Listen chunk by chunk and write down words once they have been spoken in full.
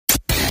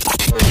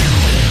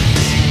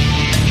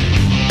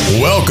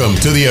Welcome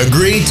to the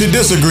Agree to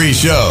Disagree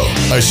Show,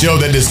 a show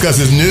that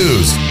discusses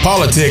news,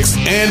 politics,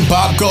 and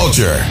pop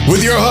culture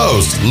with your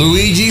host,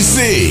 Luigi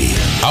C.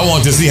 I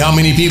want to see how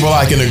many people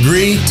I can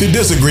agree to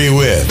disagree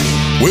with.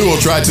 We will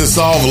try to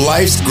solve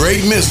life's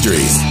great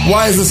mysteries.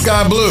 Why is the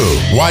sky blue?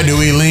 Why do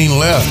we lean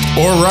left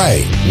or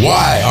right?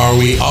 Why are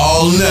we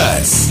all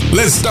nuts?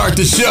 Let's start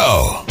the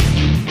show.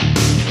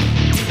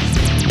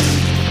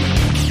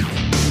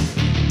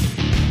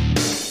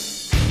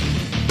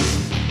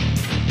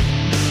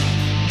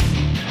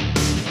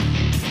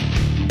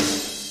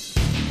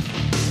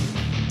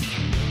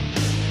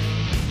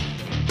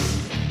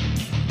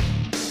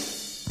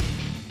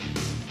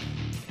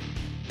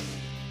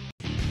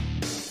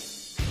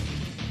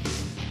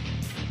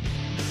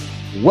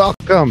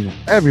 Welcome,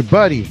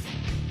 everybody,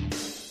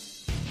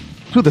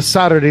 to the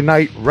Saturday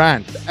Night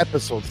Rant,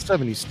 episode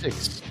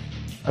 76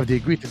 of the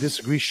Agree to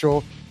Disagree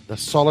Show, the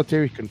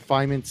Solitary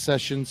Confinement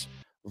Sessions,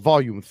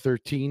 volume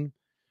 13,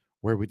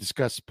 where we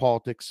discuss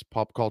politics,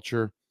 pop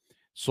culture,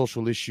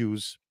 social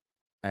issues,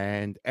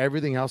 and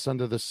everything else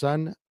under the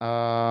sun.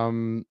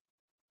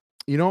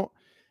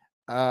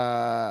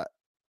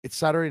 It's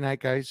Saturday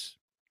night, guys.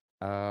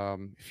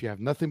 If you have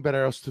nothing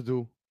better else to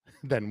do,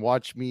 then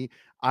watch me.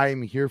 I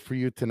am here for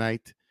you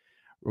tonight.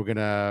 We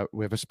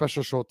have a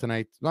special show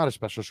tonight. Not a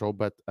special show,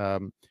 but a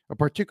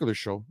particular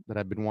show that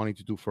I've been wanting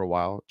to do for a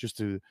while, just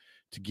to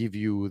give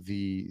you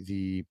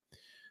just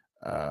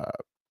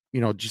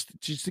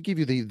to give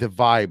you the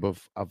vibe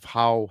of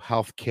how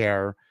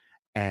healthcare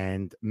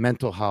and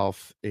mental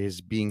health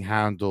is being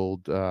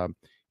handled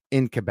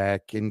in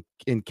Quebec, in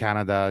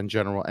Canada in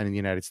general, and in the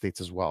United States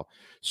as well.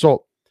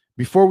 So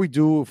before we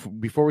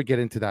get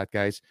into that,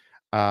 guys,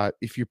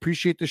 if you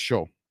appreciate the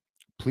show,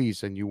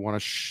 please, and you want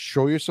to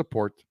show your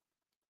support,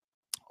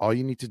 all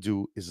you need to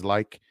do is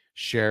like,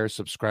 share,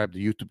 subscribe to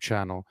the YouTube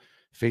channel,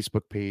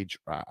 Facebook page,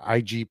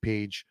 IG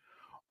page,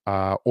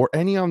 or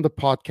any on the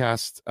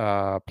podcast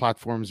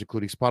platforms,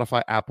 including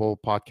Spotify, Apple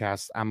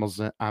Podcasts,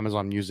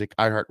 Amazon Music,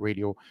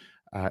 iHeartRadio.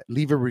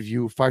 Leave a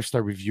review,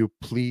 5-star review,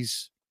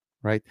 please.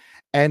 Right.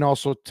 And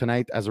also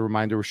tonight, as a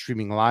reminder, we're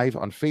streaming live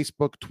on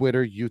Facebook,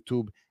 Twitter,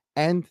 YouTube,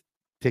 and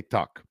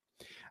TikTok.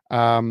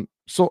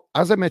 So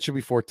as I mentioned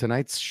before,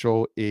 tonight's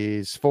show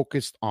is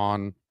focused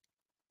on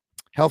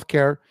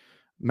healthcare,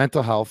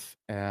 mental health,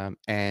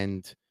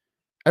 and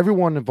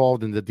everyone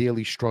involved in the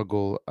daily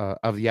struggle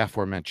of the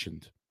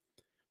aforementioned.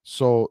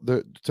 So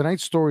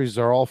tonight's stories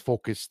are all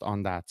focused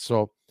on that.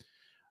 So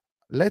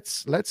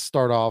let's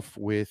start off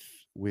with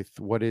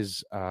what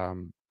is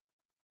what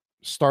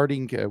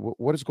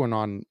is going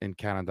on in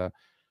Canada.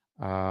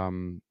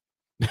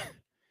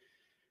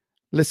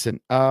 Listen,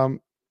 when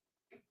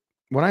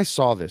I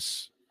saw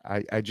this,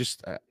 I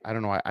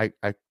don't know.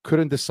 I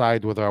couldn't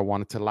decide whether I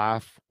wanted to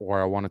laugh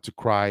or I wanted to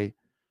cry.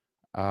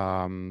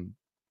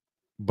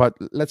 But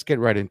let's get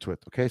right into it.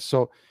 Okay.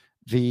 So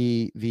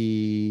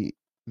the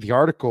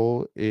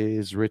article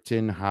is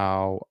written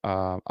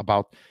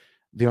about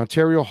the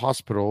Ontario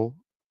Hospital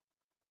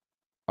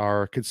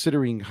are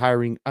considering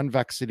hiring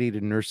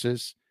unvaccinated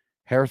nurses,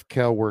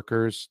 healthcare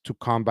workers to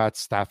combat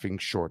staffing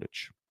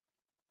shortage.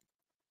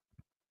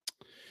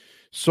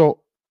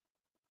 So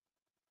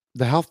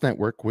the Health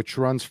Network, which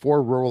runs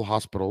 4 rural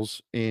hospitals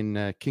in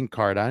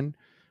Kincardine,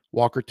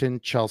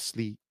 Walkerton,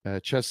 Chesley,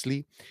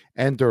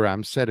 and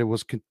Durham, said it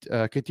was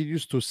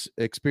continues to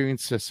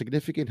experience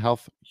significant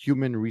health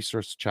human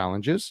resource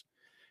challenges,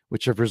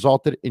 which have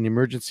resulted in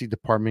emergency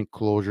department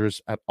closures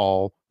at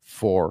all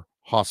 4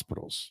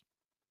 hospitals.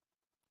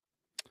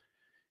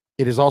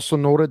 It is also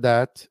noted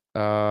that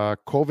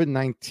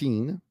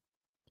COVID-19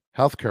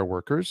 healthcare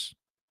workers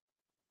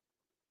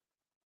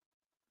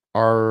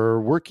are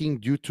working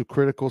due to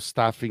critical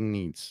staffing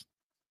needs.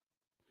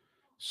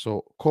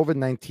 So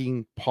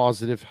COVID-19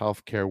 positive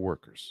healthcare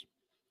workers.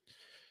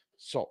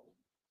 So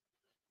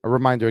a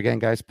reminder again,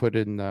 guys, put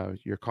in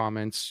your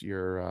comments,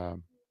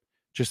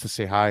 just to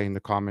say hi in the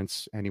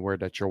comments anywhere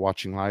that you're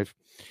watching live.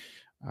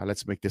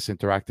 Let's make this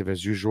interactive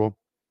as usual.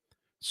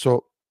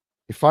 So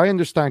if I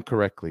understand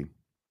correctly,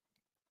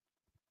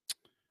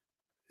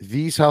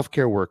 these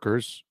healthcare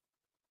workers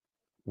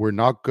were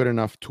not good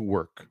enough to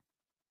work,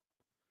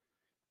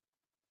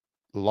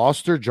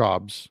 lost their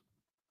jobs.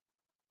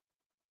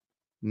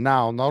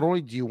 Now, not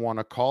only do you want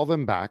to call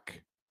them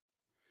back,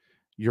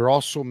 you're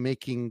also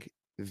making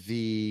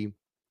the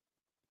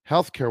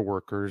healthcare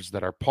workers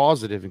that are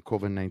positive in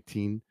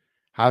COVID-19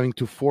 having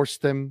to force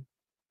them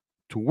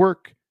to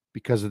work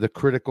because of the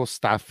critical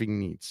staffing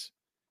needs.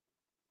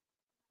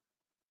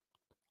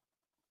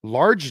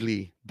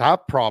 Largely,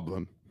 that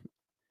problem,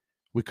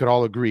 we could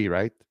all agree,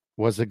 right,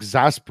 was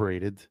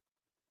exasperated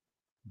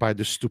by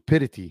the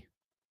stupidity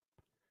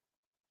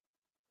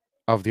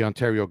of the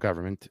Ontario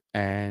government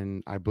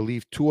and I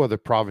believe 2 other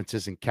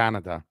provinces in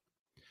Canada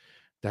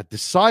that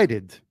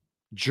decided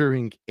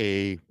during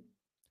a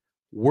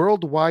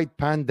worldwide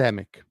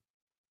pandemic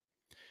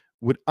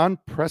with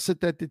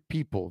unprecedented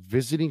people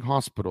visiting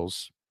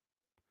hospitals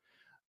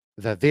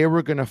that they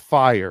were going to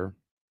fire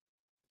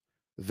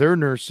their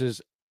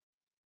nurses,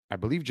 I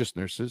believe just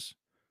nurses,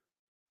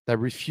 that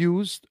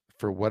refused,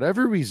 for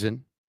whatever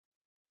reason,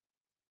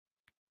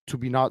 to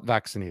be not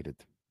vaccinated.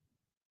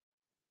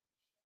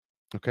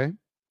 Okay?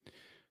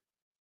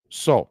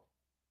 So,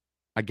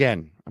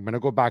 again, I'm going to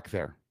go back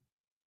there.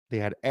 They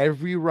had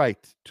every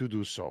right to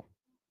do so.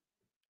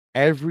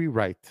 Every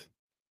right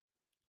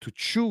to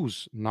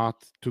choose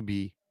not to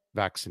be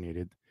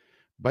vaccinated.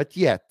 But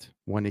yet,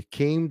 when it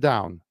came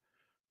down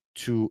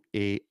to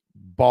a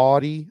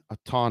body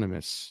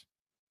autonomous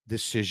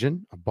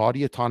decision, a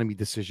body autonomy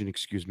decision,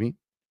 excuse me,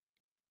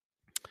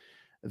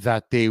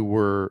 that they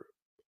were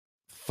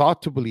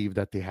thought to believe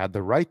that they had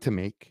the right to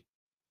make,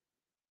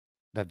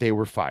 that they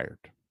were fired.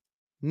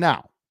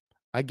 Now,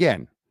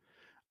 again,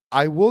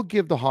 I will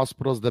give the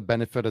hospitals the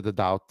benefit of the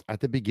doubt at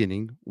the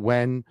beginning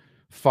when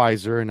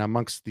Pfizer and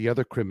amongst the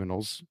other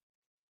criminals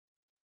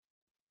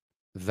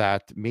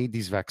that made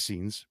these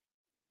vaccines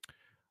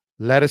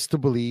led us to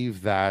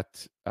believe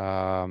that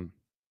the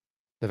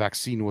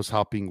vaccine was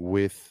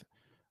helping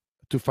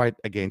to fight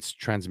against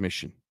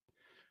transmission.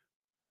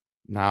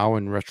 Now,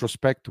 in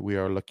retrospect, we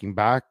are looking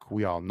back.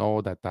 We all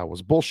know that that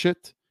was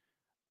bullshit.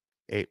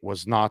 It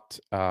was not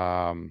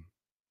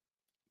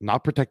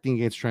protecting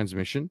against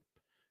transmission.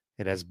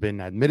 It has been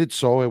admitted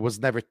so. It was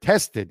never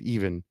tested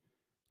even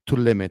to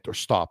limit or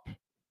stop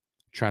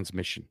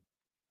transmission.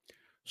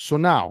 So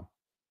now,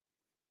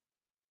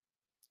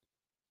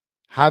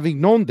 having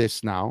known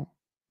this now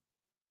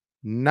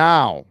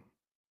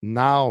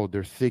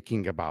they're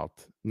thinking about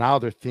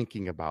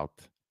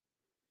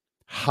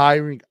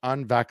hiring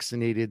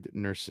unvaccinated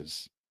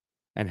nurses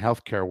and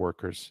healthcare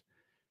workers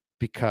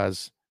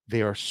because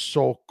they are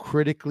so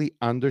critically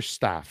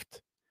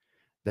understaffed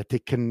that they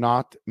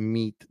cannot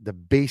meet the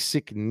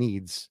basic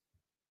needs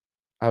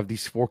of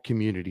these 4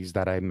 communities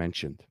that I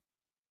mentioned.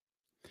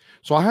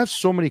 So I have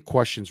so many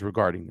questions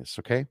regarding this,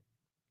 okay?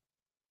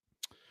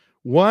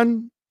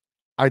 One,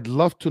 I'd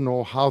love to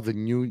know how the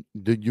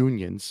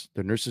unions,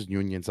 the nurses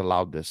unions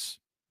allowed this.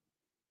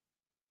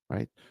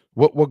 Right?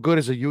 What good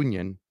is a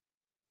union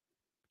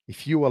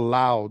if you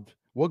allowed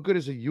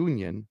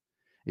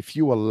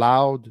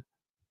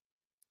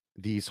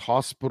these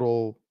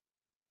hospital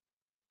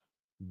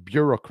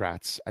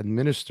bureaucrats,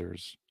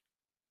 administrators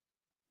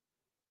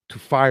to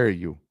fire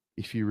you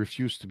if you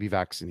refuse to be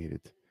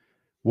vaccinated?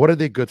 What are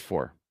they good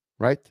for,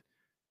 right?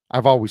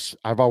 I've always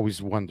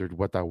wondered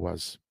what that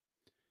was.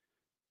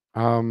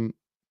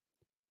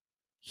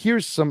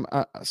 Here's some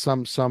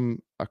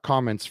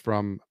comments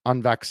from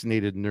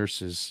unvaccinated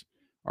nurses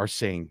are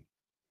saying.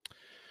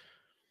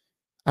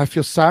 I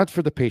feel sad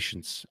for the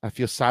patients. I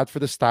feel sad for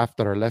the staff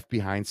that are left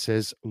behind,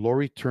 says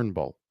Lori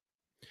Turnbull.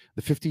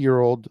 The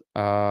 50-year-old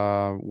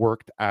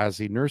worked as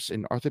a nurse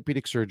in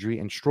orthopedic surgery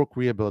and stroke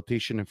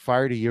rehabilitation and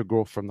fired a year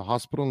ago from the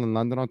hospital in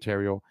London,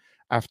 Ontario,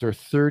 after a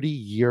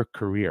 30-year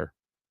career.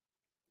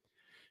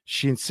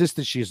 She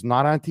insisted she is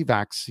not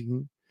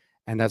anti-vaccine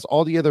and has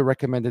all the other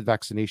recommended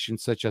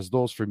vaccinations, such as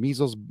those for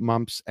measles,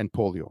 mumps, and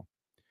polio.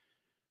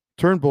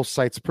 Turnbull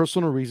cites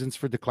personal reasons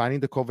for declining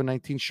the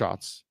COVID-19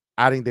 shots,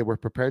 adding they were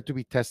prepared to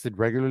be tested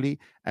regularly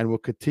and will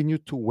continue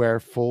to wear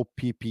full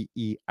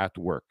PPE at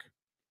work.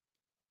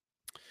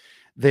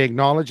 They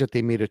acknowledge that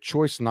they made a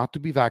choice not to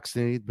be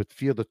vaccinated, but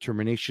feel the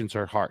terminations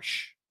are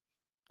harsh.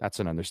 That's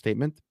an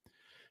understatement.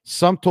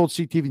 Some told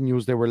CTV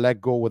News they were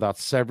let go without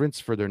severance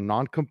for their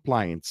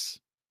non-compliance.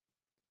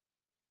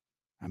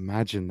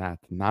 Imagine that,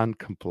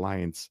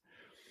 non-compliance.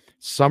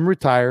 Some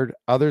retired,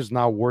 others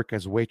now work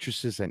as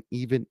waitresses and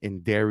even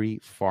in dairy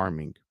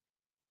farming.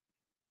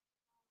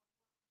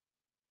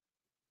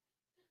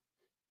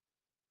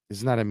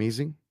 Isn't that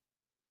amazing?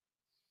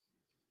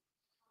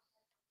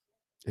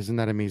 Isn't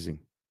that amazing?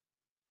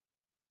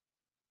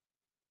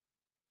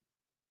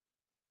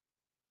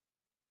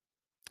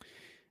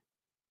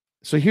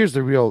 So here's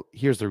the real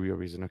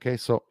reason, okay?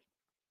 So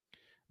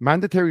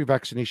mandatory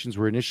vaccinations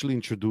were initially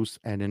introduced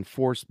and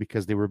enforced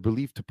because they were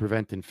believed to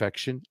prevent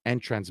infection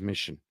and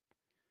transmission.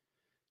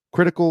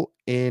 Critical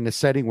in a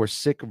setting where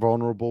sick,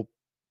 vulnerable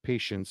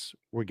patients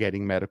were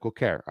getting medical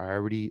care. I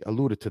already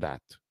alluded to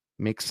that.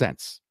 Makes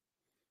sense.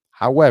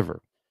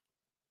 However,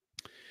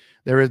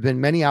 there have been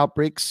many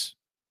outbreaks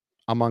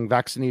among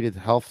vaccinated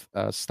health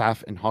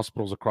staff in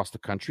hospitals across the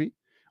country,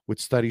 with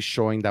studies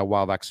showing that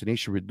while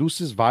vaccination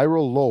reduces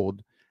viral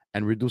load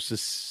and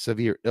reduces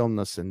severe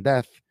illness and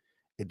death,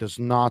 it does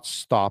not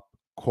stop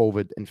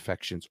COVID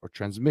infections or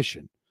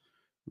transmission.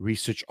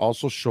 Research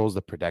also shows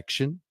the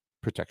protection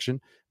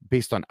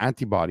based on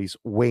antibodies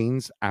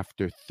wanes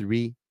after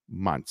 3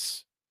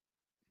 months.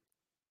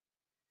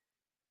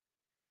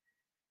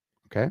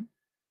 Okay?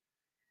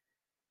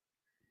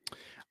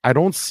 I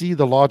don't see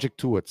the logic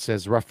to it,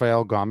 says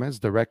Rafael Gomez,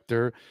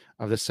 director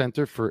of the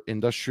Center for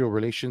Industrial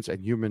Relations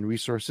and Human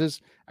Resources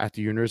at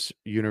the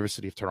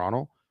University of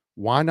Toronto.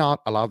 Why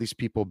not allow these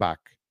people back?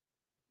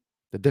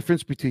 The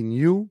difference between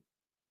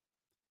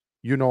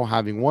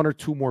having 1 or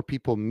 2 more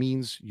people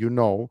means,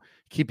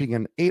 keeping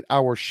an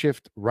 8-hour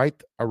shift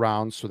right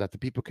around so that the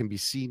people can be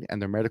seen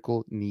and their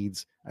medical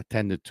needs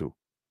attended to.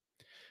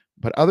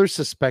 But others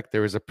suspect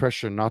there is a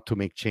pressure not to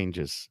make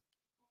changes.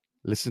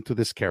 Listen to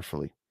this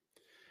carefully.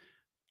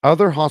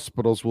 Other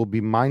hospitals will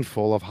be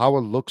mindful of how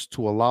it looks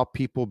to allow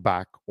people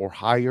back or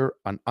hire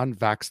an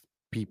unvaxxed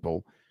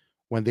people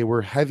when they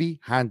were heavy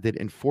handed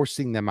in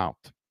forcing them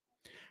out.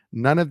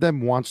 None of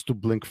them wants to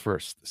blink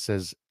first,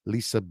 says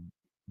Lisa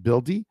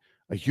Bildy,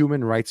 a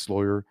human rights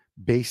lawyer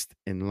based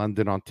in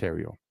London,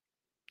 Ontario.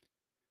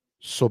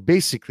 So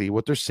basically,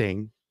 what they're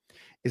saying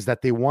is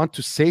that they want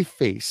to save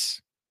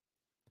face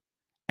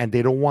and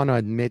they don't want to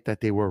admit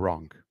that they were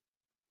wrong.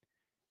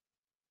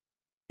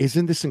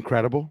 Isn't this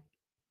incredible?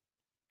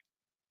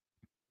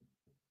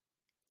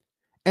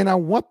 And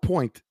at what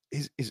point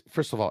is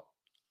first of all,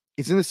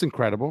 isn't this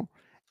incredible?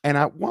 And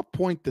at what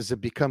point does it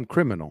become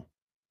criminal?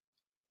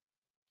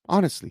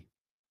 Honestly,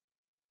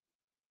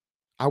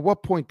 at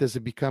what point does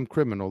it become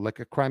criminal, like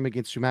a crime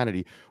against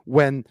humanity,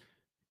 when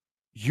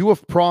you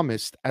have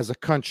promised as a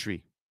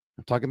country,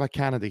 I'm talking about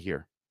Canada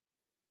here,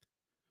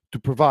 to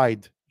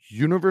provide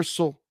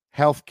universal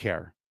health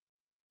care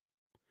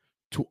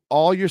to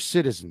all your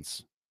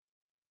citizens.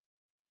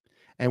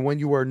 And when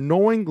you are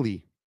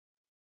knowingly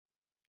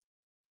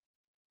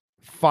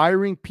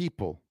firing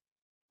people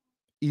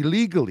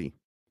illegally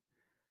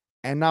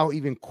and now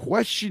even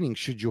questioning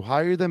should you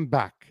hire them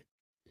back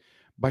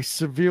by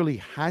severely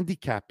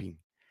handicapping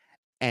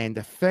and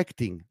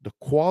affecting the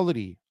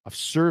quality of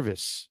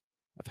service,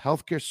 of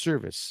healthcare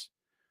service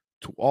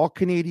to all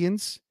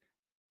Canadians,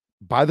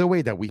 by the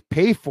way, that we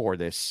pay for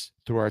this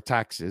through our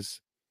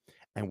taxes,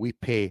 and we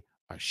pay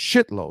a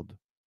shitload.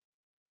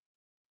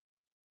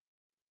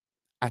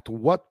 At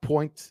what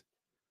point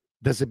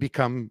does it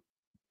become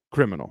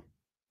criminal?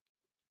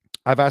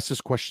 I've asked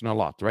this question a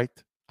lot, right?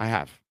 I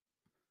have.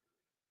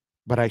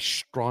 But I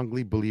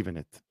strongly believe in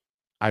it.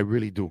 I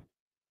really do.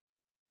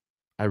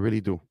 I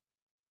really do.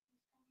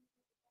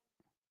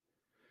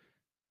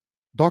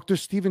 Dr.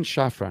 Stephen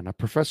Shafran, a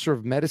professor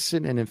of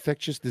medicine and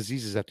infectious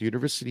diseases at the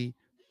University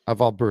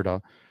of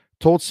Alberta,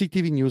 told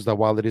CTV News that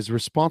while it is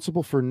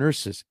responsible for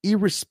nurses,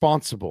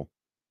 irresponsible,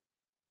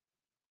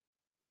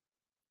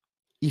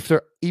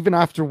 even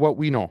after what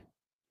we know,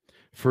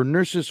 for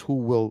nurses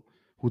who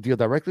deal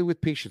directly with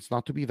patients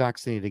not to be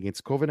vaccinated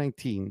against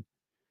COVID-19,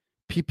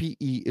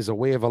 PPE is a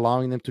way of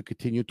allowing them to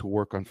continue to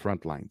work on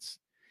front lines.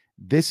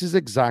 This is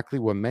exactly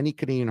what many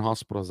Canadian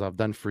hospitals have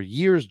done for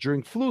years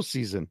during flu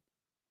season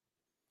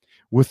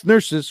with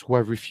nurses who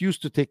have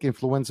refused to take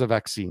influenza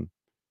vaccine.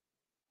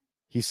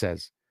 He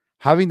says,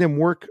 having them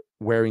work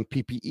wearing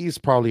PPE is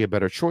probably a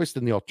better choice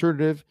than the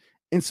alternative,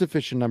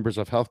 insufficient numbers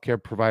of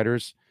healthcare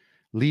providers,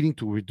 leading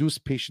to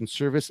reduced patient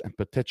service and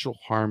potential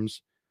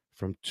harms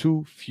from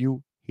too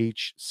few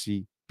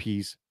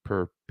HCPs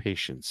per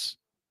patients.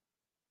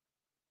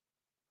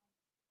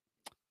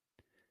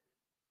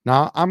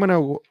 Now, I'm going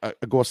to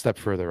go a step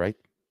further, right?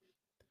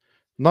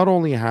 Not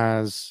only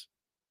has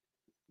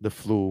the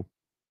flu,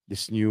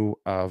 this new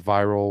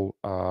viral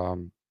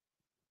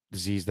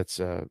disease that's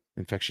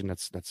infection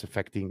that's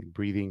affecting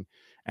breathing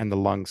and the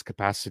lungs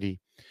capacity,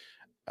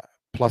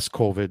 plus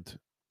COVID,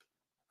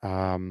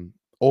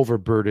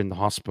 overburden the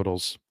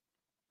hospitals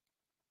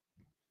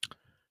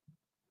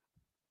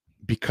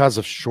because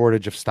of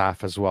shortage of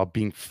staff as well,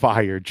 being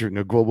fired during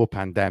a global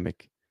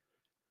pandemic.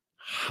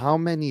 How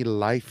many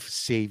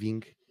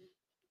life-saving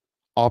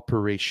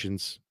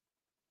operations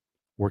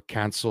were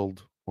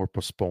canceled or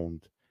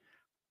postponed?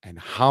 And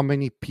how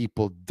many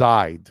people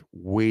died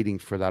waiting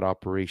for that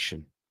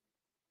operation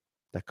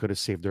that could have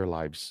saved their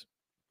lives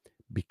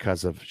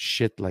because of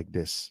shit like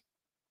this?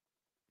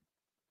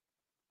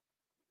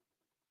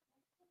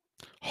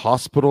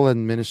 Hospital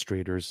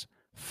administrators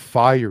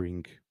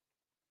firing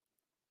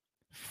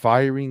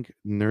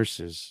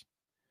nurses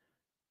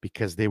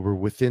because they were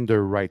within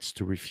their rights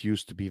to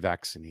refuse to be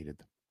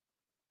vaccinated.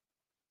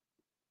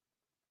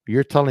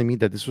 You're telling me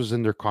that this was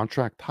in their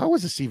contract? How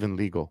is this even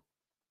legal?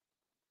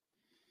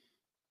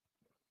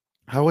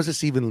 How is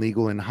this even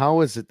legal? And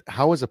how is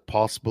it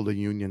possible the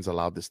unions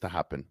allowed this to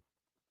happen?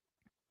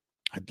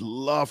 I'd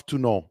love to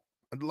know.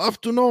 I'd love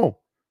to know.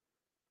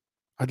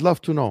 I'd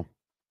love to know.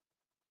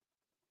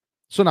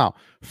 So now,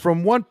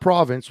 from one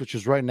province, which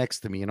is right next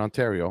to me in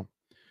Ontario,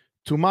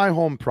 to my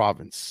home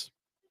province.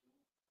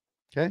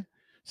 Okay?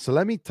 So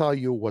let me tell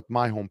you what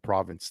my home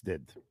province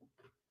did.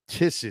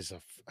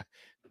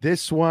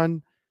 This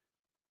one,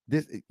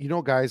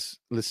 guys,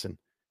 listen.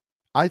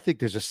 I think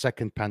there's a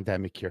second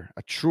pandemic here,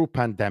 a true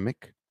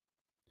pandemic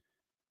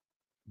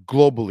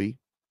globally,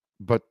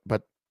 but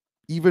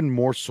even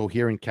more so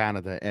here in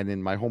Canada and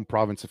in my home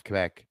province of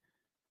Quebec.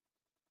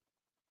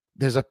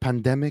 There's a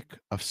pandemic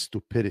of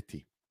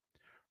stupidity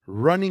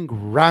running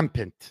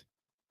rampant,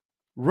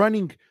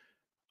 running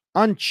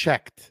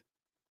unchecked,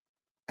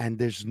 and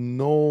there's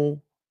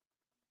no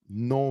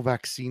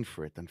vaccine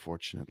for it,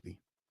 unfortunately.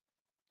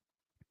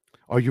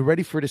 Are you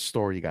ready for this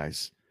story,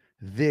 guys?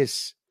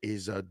 This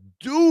is a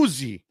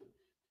doozy.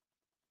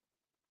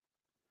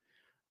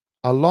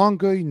 A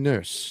Longueuil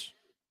nurse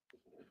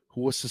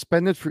who was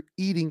suspended for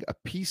eating a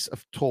piece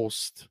of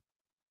toast.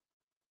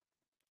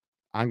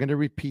 I'm going to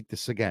repeat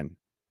this again.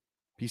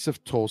 Piece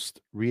of toast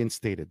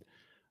reinstated.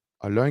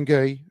 A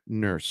Longueuil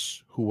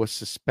nurse who was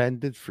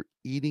suspended for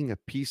eating a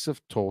piece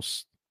of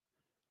toast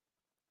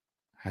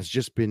has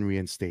just been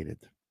reinstated.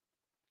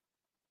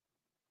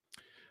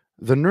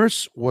 The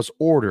nurse was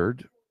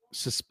ordered,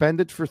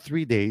 suspended for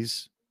 3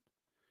 days,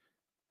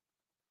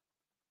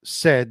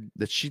 said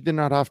that she did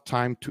not have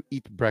time to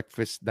eat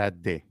breakfast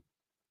that day.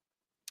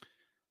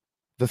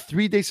 The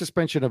 3-day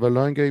suspension of a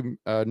Longueuil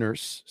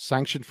nurse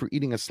sanctioned for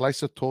eating a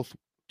slice of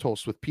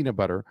toast with peanut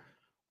butter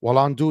while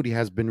on duty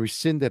has been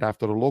rescinded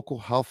after the local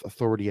health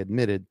authority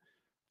admitted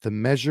the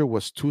measure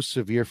was too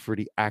severe for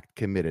the act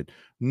committed.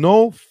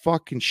 No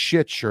fucking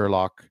shit,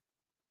 Sherlock.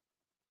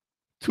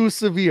 Too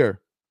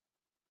severe.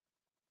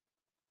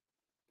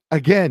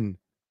 Again,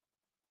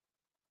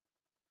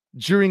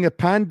 during a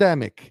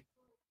pandemic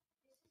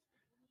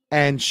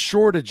and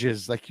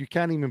shortages, like you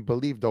can't even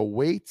believe the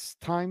wait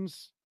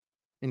times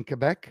in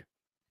Quebec.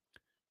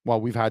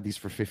 Well, we've had these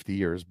for 50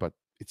 years, but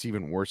it's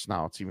even worse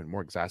now. It's even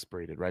more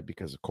exasperated, right?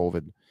 Because of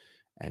COVID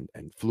and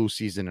flu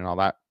season and all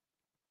that.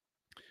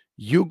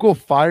 You go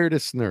fire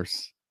this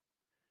nurse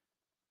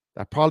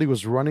that probably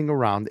was running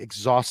around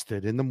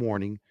exhausted in the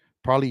morning,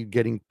 probably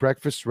getting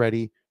breakfast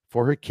ready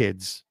for her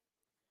kids.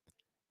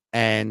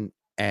 And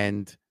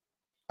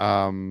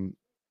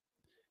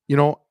you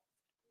know,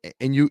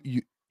 and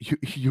you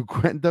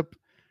end up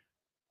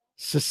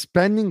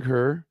suspending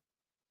her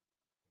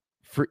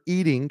for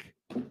eating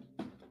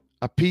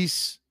a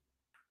piece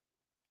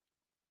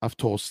of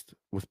toast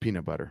with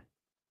peanut butter.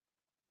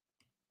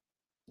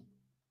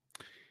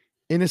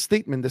 In a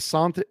statement, the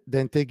Centre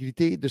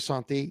d'Intégrité de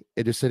Santé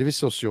et de Services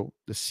Sociaux,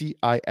 the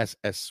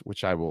CISS,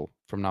 which I will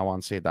from now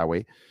on say it that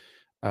way,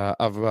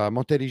 of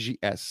Montérégie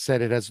S,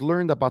 said it has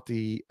learned about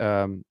the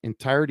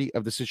entirety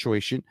of the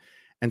situation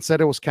and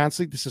said it was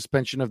canceling the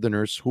suspension of the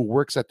nurse who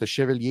works at the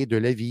Chevalier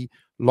de Lévis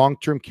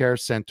Long-Term Care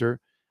Center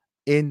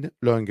in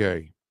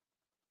Longueuil.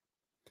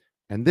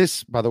 And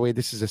this, by the way,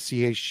 this is a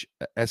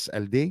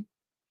CHSLD,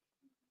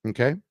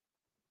 okay?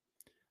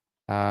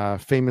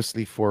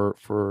 Famously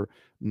for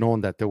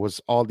known that there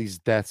was all these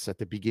deaths at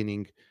the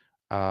beginning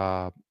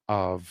of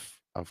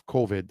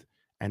COVID,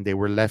 and they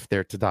were left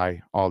there to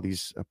die, all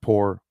these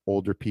poor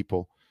older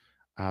people.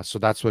 So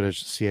that's what a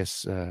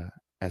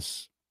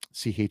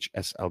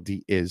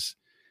CHSLD is.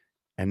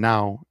 And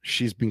now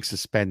she's being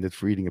suspended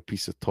for eating a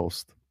piece of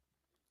toast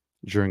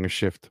during a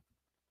shift.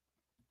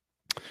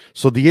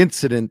 So the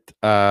incident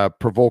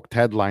provoked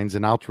headlines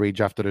and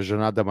outrage after the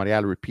Journal de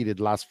Montréal repeated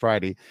last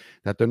Friday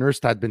that the nurse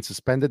had been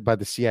suspended by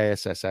the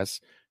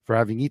CISS for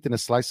having eaten a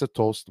slice of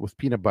toast with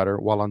peanut butter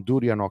while on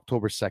duty on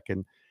October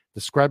 2nd,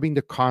 describing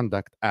the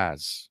conduct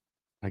as,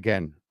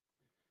 again,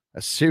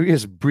 a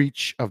serious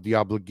breach of the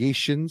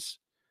obligations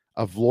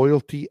of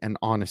loyalty and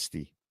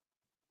honesty.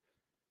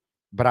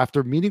 But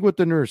after meeting with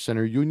the nurse and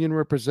her union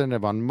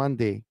representative on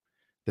Monday,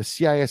 the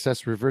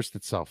CISS reversed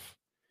itself.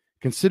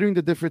 Considering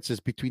the differences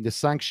between the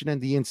sanction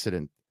and the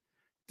incident,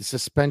 the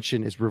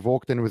suspension is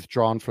revoked and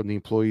withdrawn from the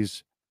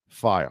employee's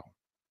file.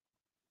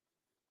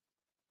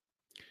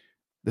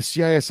 The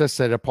CISS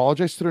said it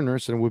apologized to the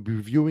nurse and will be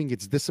reviewing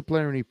its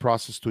disciplinary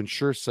process to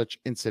ensure such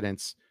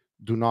incidents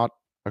do not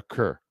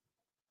reoccur.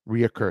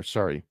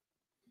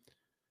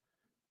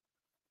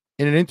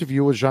 In an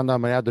interview with Jean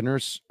Damaya, the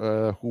nurse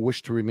who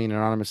wished to remain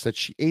anonymous said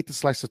she ate a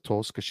slice of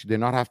toast because she did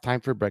not have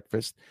time for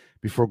breakfast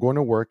before going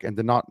to work and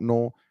did not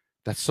know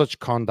that such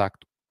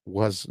conduct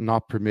was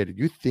not permitted.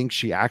 You think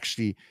she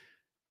actually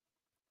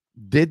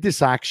did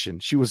this action?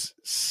 She was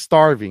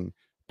starving,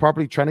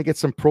 probably trying to get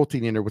some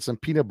protein in her with some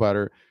peanut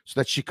butter so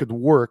that she could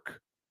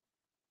work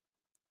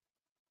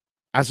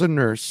as a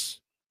nurse.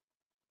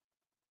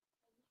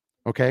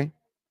 Okay?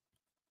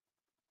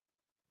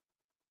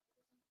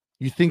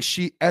 You think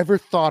she ever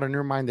thought in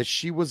her mind that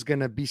she was going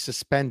to be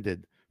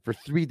suspended for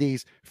 3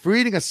 days for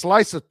eating a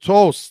slice of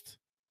toast?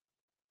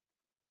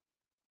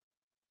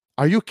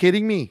 Are you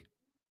kidding me?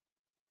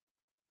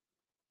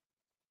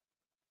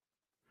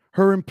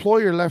 Her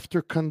employer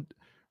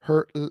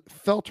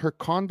felt her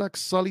conduct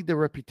sullied the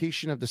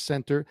reputation of the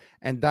center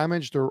and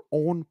damaged her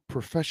own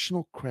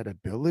professional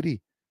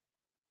credibility.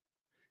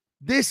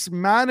 This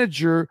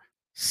manager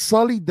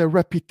sullied the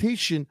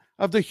reputation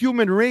of the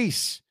human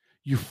race.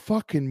 You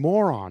fucking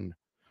moron.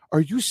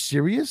 Are you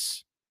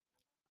serious?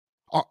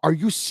 Are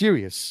you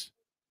serious?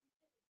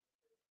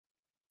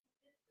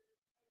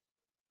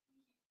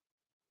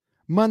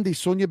 Monday,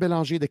 Sonia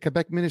Bélanger, the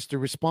Quebec minister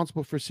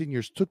responsible for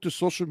seniors, took to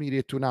social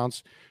media to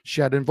announce she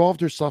had involved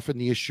herself in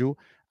the issue,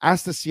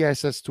 asked the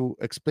CISS to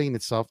explain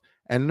itself,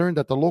 and learned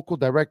that the local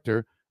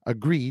director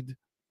agreed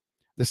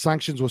the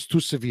sanctions was too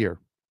severe.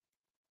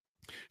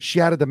 She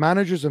added the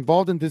managers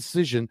involved in the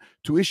decision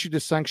to issue the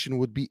sanction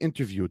would be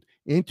interviewed.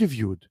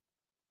 Interviewed.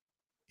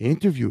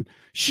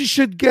 She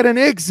should get an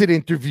exit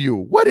interview.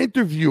 What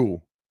interview?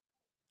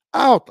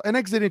 Out. An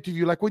exit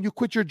interview, like when you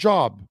quit your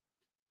job.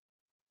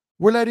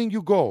 We're letting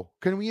you go.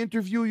 Can we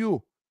interview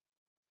you?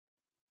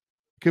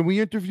 Can we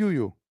interview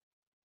you?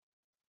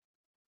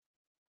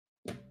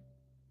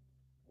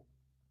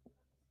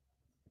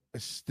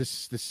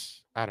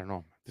 This I don't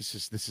know. This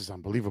is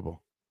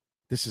unbelievable.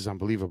 This is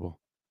unbelievable.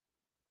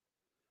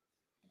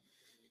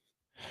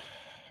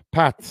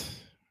 Pat,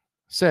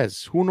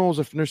 says, who knows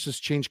if nurses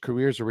change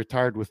careers or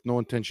retired with no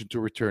intention to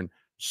return?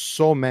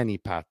 So many,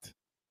 Pat.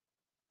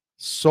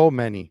 So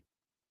many.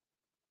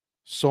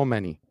 So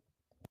many.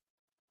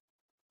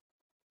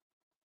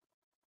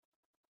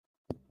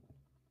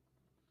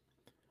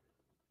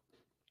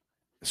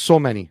 So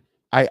many.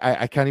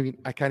 I can't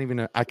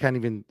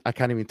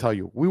even tell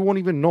you. We won't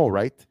even know,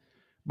 right?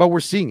 But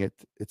we're seeing it.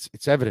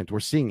 It's evident. We're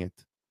seeing it.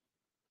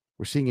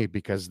 We're seeing it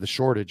because the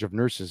shortage of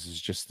nurses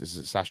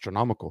is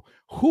astronomical.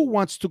 Who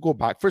wants to go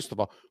back? First of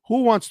all,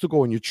 who wants to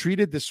go and you're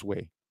treated this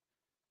way?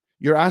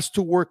 You're asked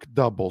to work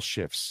double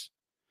shifts.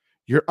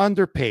 You're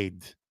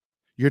underpaid.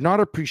 You're not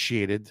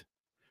appreciated.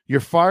 You're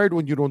fired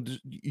when you don't,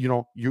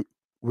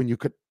 when you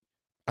could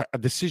a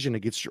decision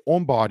against your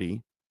own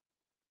body,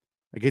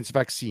 against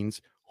vaccines.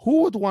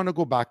 Who would want to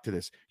go back to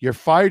this? You're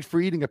fired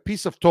for eating a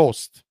piece of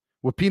toast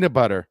with peanut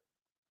butter.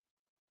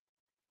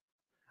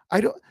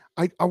 I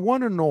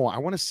want to know. I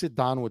want to sit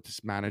down with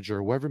this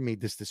manager, whoever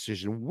made this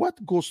decision.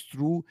 What goes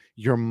through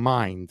your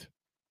mind?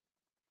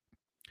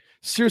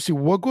 Seriously,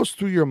 what goes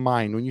through your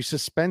mind when you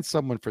suspend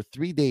someone for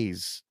 3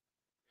 days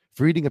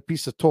for eating a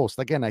piece of toast?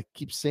 Again, I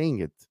keep saying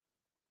it.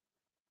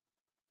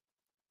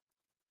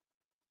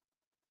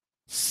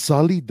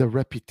 Sully the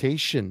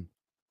reputation.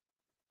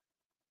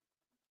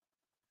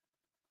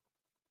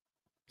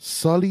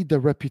 Sully the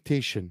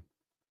reputation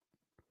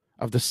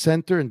of the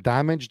center and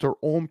damage their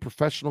own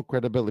professional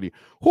credibility.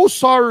 Who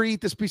saw her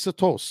eat this piece of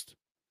toast?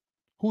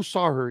 Who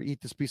saw her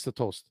eat this piece of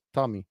toast?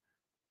 Tell me.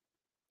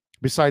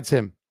 Besides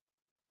him.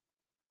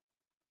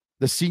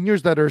 The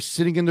seniors that are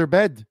sitting in their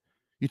bed.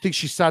 You think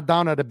she sat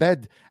down at a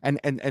bed and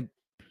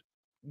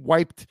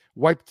wiped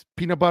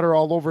peanut butter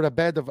all over the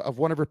bed of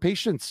one of her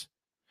patients?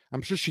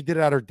 I'm sure she did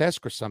it at her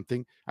desk or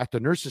something at the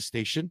nurse's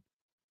station.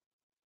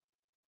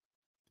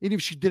 Even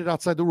if she did it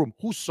outside the room.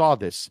 Who saw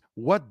this?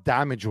 What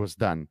damage was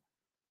done?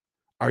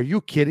 Are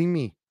you kidding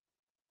me?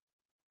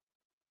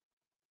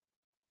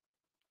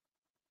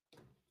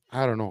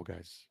 I don't know,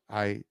 guys.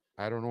 I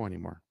don't know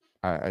anymore.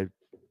 I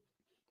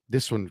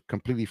this one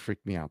completely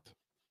freaked me out.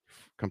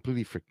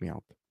 Completely freaked me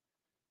out.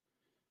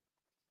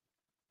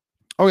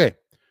 Okay,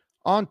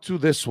 on to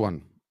this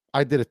one.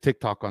 I did a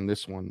TikTok on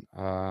this one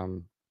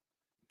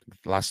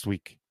last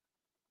week.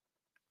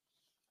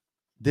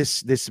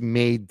 This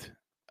MAID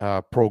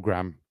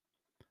program,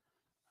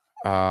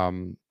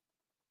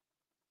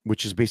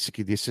 which is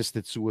basically the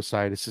assisted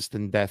suicide,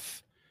 assisted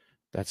death,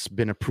 that's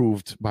been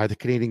approved by the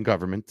Canadian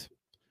government.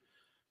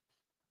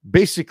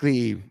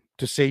 Basically,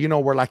 to say,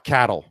 we're like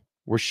cattle,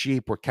 we're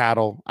sheep, we're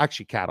cattle,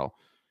 actually cattle.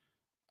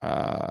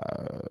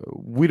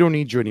 We don't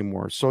need you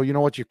anymore. So you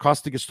know what? You're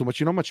costing us too much.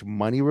 You know how much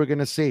money we're going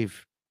to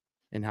save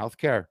in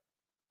healthcare?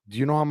 Do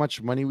you know how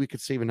much money we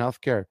could save in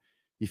healthcare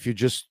if you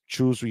just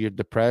choose when you're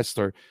depressed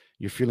or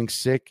you're feeling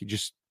sick? You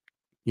just,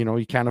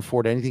 you can't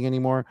afford anything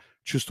anymore.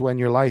 Choose to end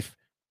your life.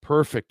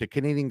 Perfect. The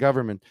Canadian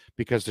government,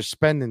 because they're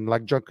spending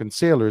like drunken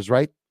sailors,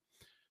 right?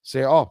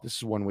 Say, oh, this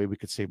is one way we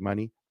could save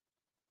money.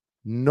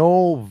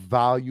 No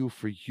value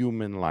for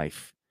human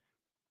life.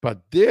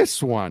 But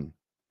this one,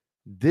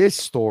 this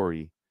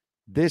story,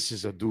 this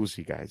is a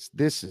doozy, guys.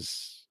 This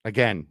is,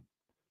 again,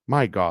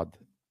 my God.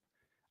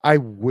 I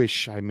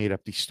wish I made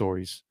up these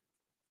stories.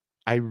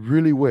 I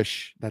really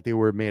wish that they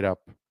were made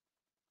up.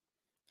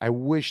 I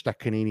wish that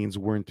Canadians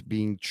weren't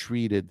being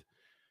treated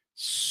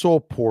so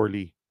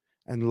poorly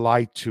and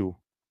lied to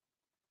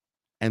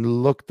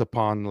and looked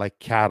upon like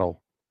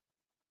cattle.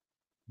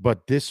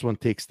 But this one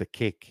takes the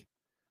cake.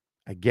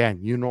 Again,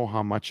 you know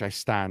how much I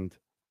stand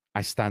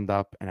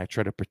up and I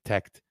try to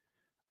protect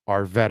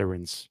our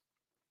veterans.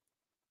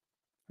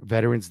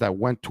 Veterans that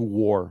went to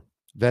war,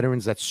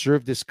 veterans that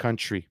served this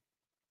country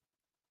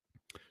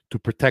to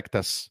protect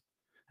us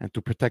and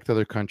to protect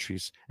other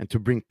countries and to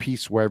bring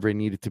peace wherever it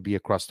needed to be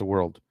across the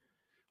world.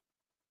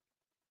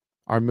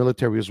 Our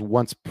military was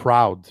once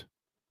proud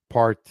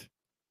part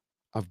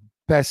of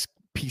best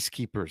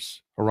peacekeepers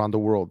around the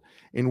world.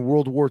 In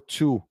World War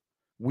II,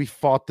 we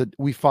fought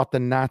the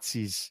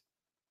Nazis.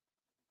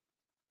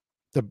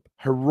 The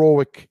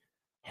heroic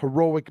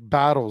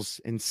battles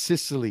in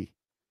Sicily,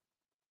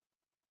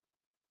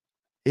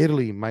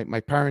 Italy, my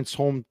parents'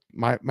 home,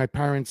 my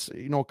parents,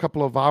 a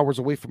couple of hours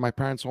away from my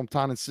parents'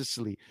 hometown in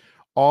Sicily.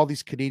 All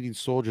these Canadian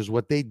soldiers,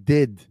 what they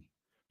did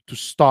to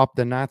stop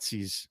the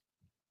Nazis.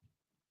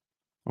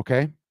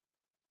 Okay?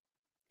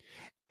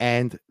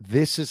 And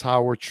this is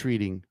how we're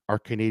treating our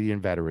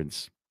Canadian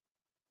veterans.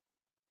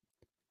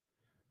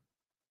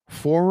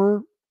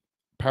 Former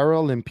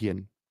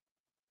Paralympian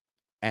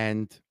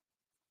and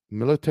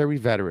military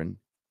veteran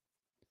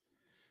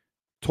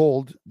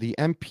told the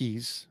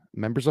MPs,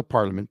 members of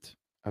parliament,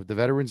 of the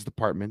Veterans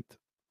Department,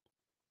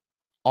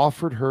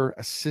 offered her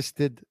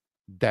assisted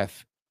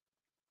death.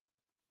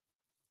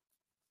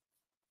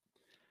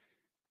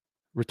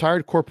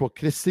 Retired Corporal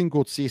Christine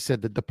Gauthier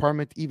said the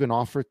department even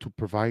offered to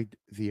provide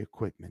the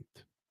equipment.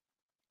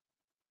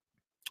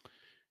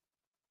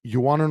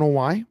 You want to know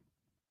why?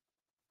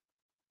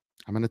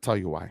 I'm going to tell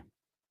you why.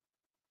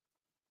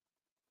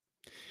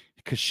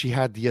 Because she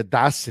had the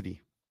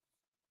audacity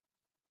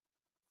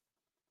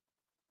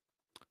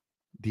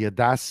the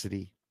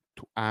audacity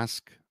to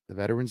ask the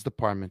Veterans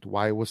Department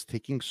why it was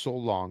taking so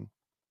long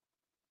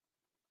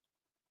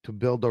to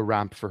build a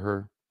ramp for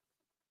her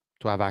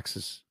to have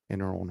access in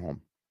her own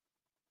home.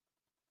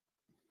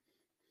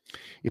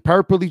 A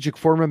paraplegic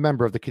former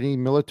member of the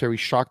Canadian military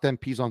shocked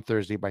MPs on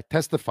Thursday by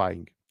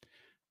testifying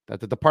that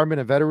the Department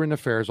of Veteran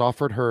Affairs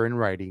offered her in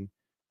writing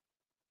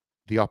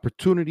the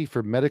opportunity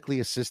for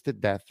medically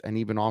assisted death and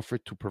even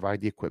offered to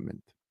provide the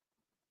equipment.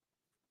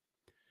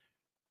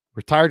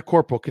 Retired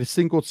Corporal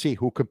Christine Gauthier,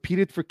 who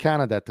competed for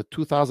Canada at the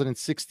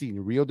 2016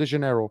 Rio de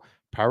Janeiro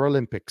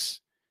Paralympics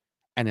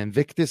and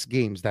Invictus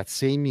Games that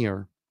same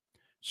year,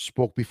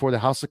 spoke before the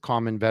House of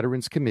Commons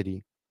Veterans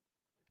Committee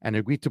and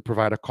agreed to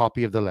provide a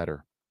copy of the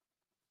letter.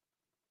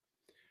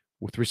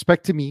 With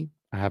respect to me,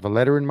 I have a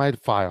letter in my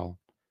file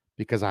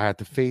because I had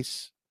to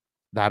face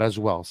that as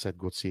well, said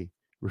Gauthier,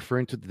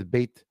 referring to the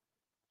debate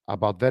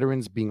about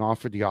veterans being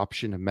offered the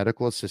option of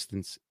medical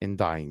assistance in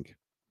dying.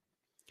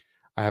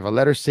 I have a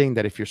letter saying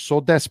that if you're so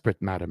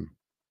desperate, madam,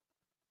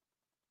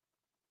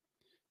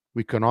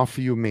 we can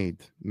offer you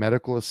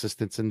medical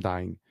assistance in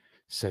dying,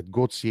 said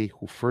Gauthier,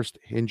 who first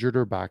injured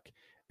her back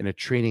in a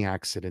training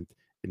accident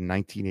in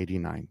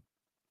 1989.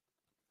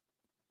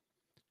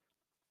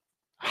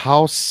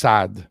 How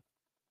sad.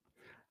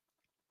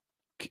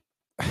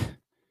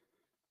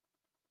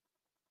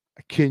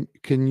 Can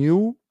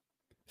you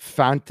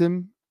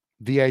fathom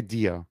the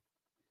idea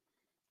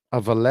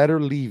of a letter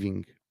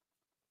leaving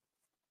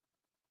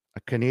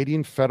a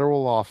Canadian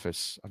federal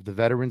office of the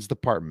Veterans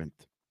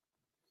Department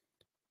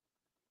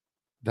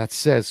that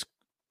says,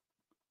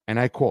 and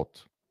I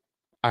quote,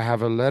 I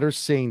have a letter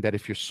saying that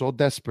if you're so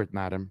desperate,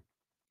 madam,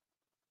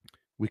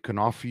 we can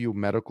offer you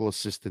medical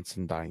assistance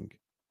in dying.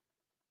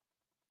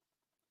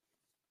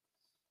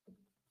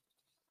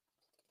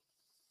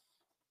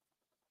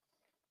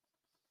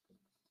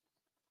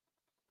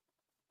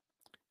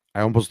 I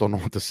almost don't know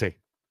what to say.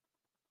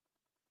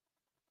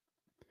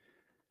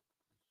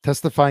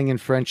 Testifying in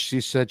French,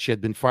 she said she had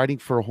been fighting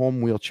for a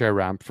home wheelchair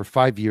ramp for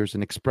 5 years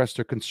and expressed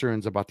her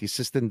concerns about the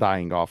assisted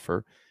dying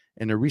offer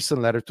in a recent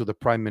letter to the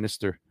Prime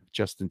Minister,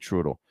 Justin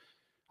Trudeau.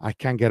 I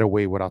can't get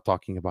away without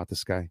talking about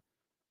this guy.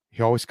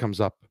 He always comes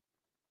up.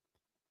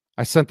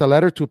 I sent a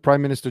letter to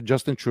Prime Minister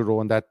Justin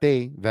Trudeau, and that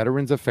day,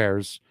 Veterans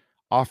Affairs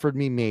offered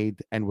me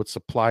aid and would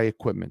supply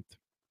equipment.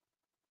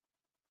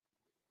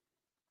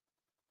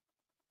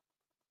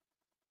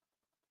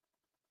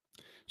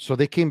 So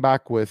they came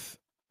back with,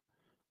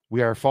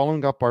 we are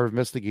following up our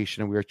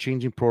investigation and we are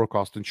changing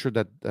protocols to ensure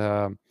that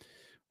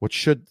what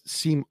should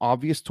seem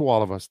obvious to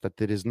all of us,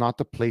 that it is not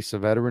the place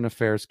of Veteran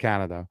Affairs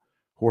Canada,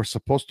 who are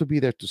supposed to be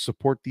there to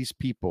support these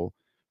people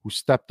who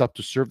stepped up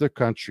to serve their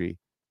country,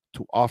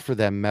 to offer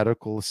them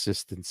medical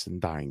assistance in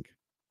dying.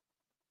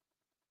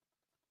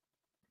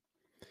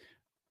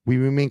 We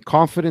remain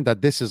confident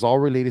that this is all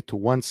related to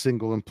one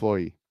single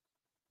employee.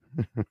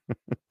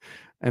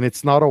 And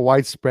it's not a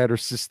widespread or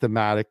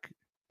systematic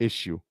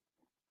issue.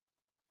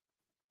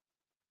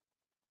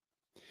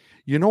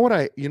 You know what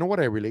I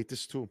relate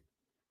this to?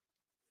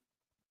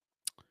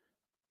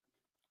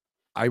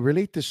 I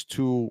relate this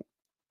to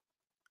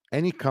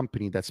any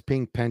company that's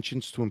paying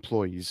pensions to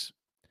employees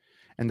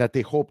and that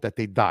they hope that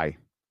they die,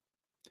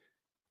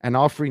 and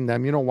offering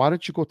them, why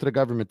don't you go to the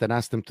government and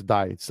ask them to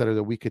die instead of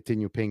that we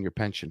continue paying your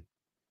pension?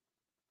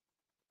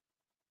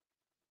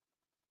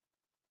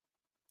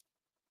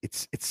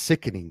 It's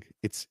sickening.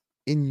 It's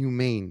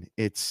inhumane.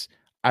 It's,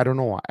 I don't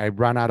know. I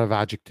ran out of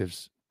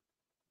adjectives.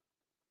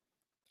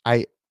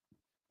 I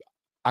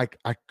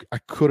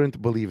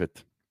couldn't believe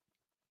it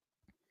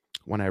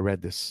when I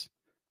read this.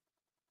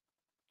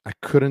 I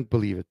couldn't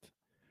believe it.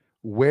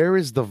 Where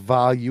is the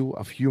value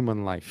of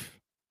human life,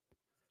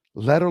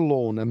 let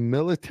alone a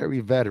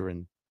military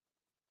veteran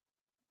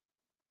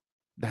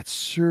that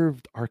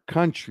served our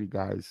country,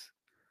 guys?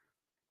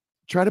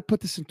 Try to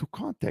put this into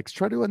context.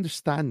 Try to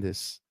understand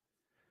this.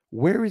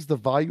 Where is the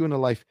value in a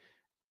life?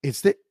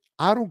 It's that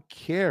I don't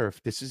care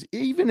if this is,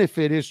 even if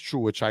it is true,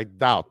 which I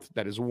doubt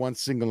that is one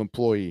single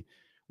employee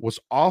was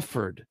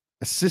offered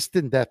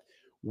assisted death.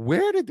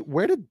 Where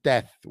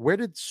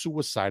did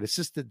suicide,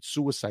 assisted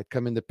suicide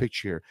come in the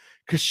picture here?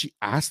 Because she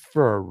asked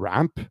for a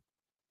ramp?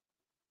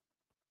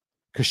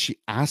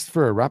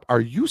 Are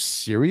you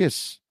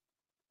serious?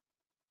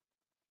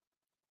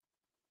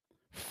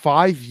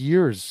 5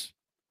 years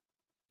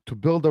to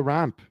build a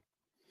ramp.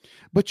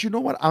 But you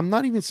know what? I'm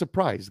not even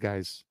surprised,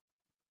 guys.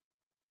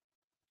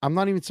 I'm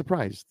not even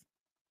surprised.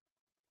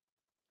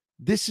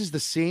 This is the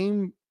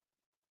same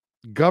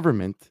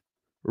government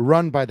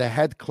run by the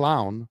head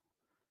clown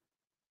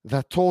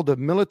that told a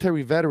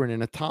military veteran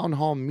in a town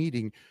hall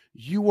meeting,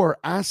 you are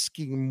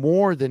asking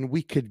more than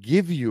we could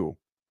give you.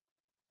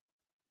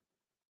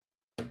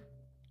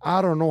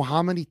 I don't know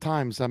how many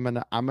times I'm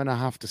gonna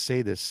have to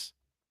say this.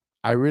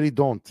 I really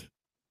don't.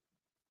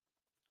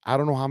 I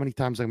don't know how many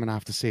times I'm gonna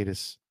have to say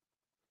this.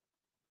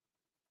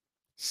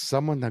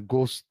 Someone that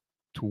goes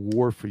to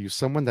war for you,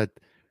 someone that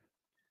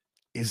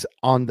is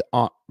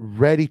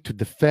ready to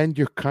defend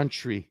your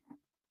country.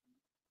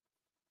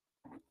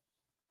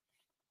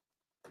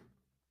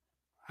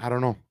 I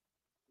don't know.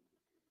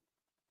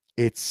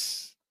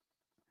 It's,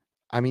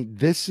 I mean,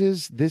 this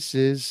is the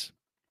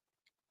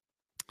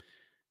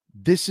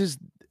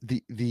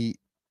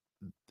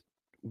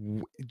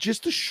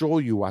just to show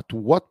you at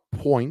what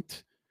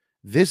point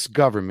this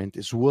government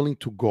is willing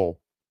to go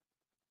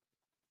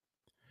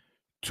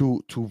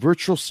to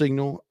virtual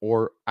signal,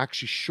 or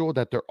actually show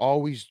that they're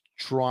always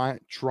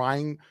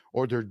trying,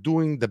 or they're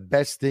doing the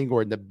best thing,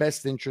 or in the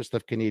best interest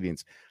of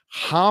Canadians.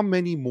 How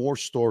many more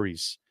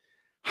stories?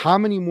 How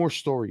many more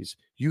stories?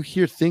 You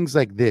hear things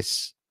like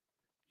this.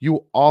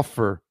 You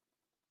offer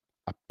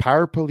a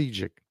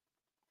paraplegic,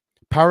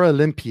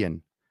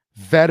 Paralympian,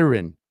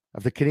 veteran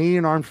of the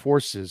Canadian Armed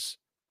Forces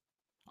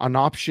an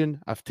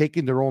option of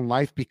taking their own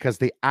life because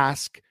they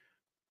ask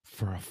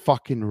for a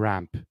fucking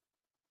ramp.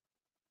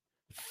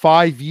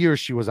 5 years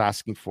she was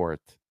asking for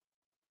it.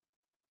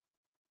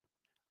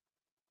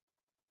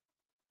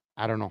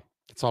 I don't know.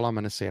 That's all I'm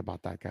going to say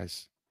about that,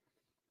 guys.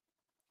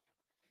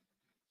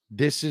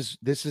 This is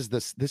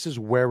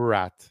where we're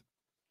at.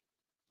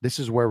 This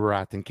is where we're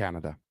at in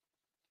Canada.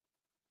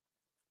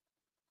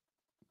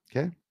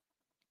 Okay?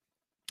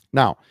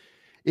 Now,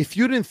 if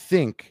you didn't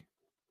think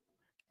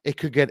it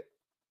could get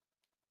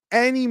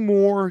any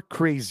more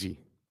crazy,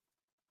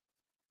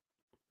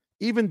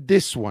 even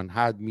this one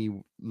had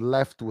me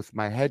left with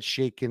my head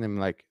shaking and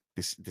like,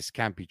 this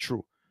can't be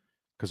true.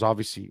 Because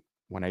obviously,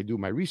 when I do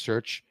my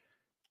research,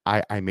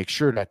 I make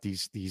sure that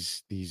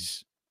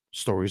these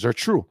stories are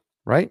true,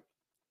 right?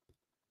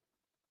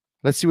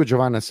 Let's see what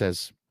Giovanna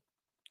says.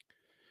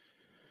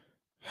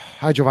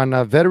 Hi,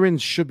 Giovanna.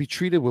 Veterans should be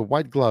treated with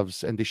white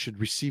gloves and they should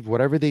receive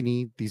whatever they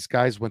need. These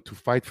guys went to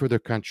fight for their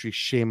country.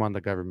 Shame on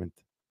the government.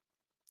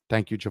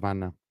 Thank you,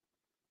 Giovanna.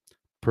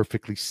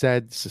 Perfectly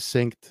said,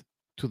 succinct,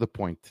 to the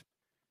point.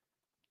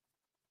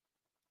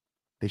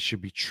 They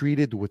should be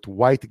treated with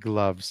white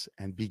gloves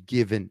and be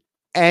given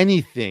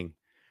anything.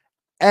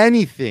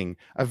 Anything.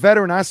 A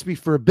veteran asked me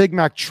for a Big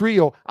Mac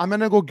trio. I'm going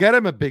to go get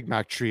him a Big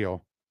Mac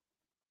trio.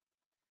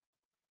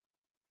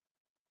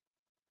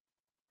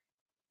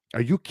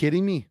 Are you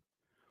kidding me?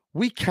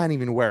 We can't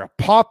even wear a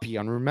poppy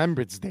on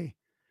Remembrance Day.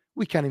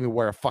 We can't even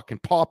wear a fucking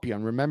poppy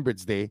on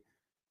Remembrance Day,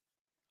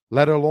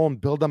 let alone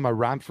build them a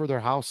ramp for their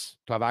house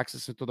to have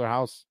access into their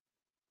house.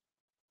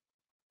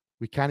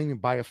 We can't even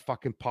buy a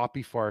fucking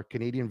poppy for our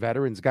Canadian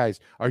veterans. Guys,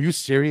 are you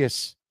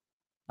serious?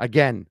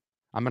 Again,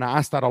 I'm going to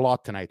ask that a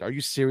lot tonight. Are you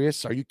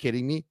serious? Are you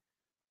kidding me?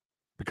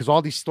 Because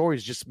all these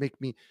stories just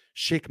make me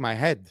shake my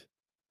head.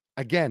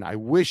 Again, I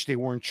wish they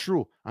weren't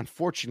true.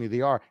 Unfortunately,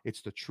 they are.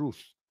 It's the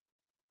truth.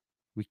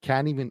 We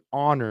can't even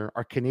honor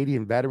our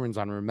Canadian veterans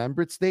on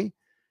Remembrance Day.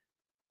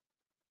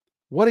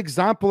 What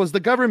example is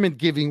the government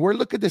giving? Where,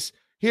 look at this.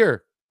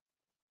 Here's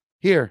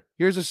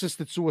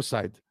assisted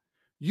suicide.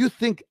 You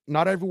think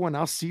not everyone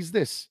else sees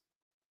this?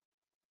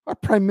 Our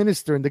prime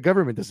minister and the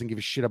government doesn't give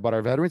a shit about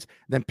our veterans.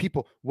 Then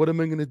people, what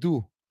am I going to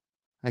do?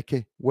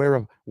 Okay,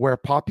 wear a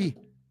poppy.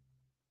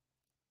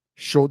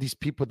 Show these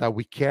people that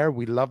we care,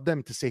 we love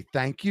them, to say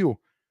thank you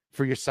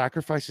for your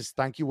sacrifices.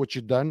 Thank you what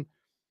you've done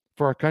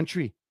for our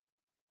country.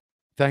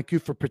 Thank you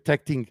for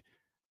protecting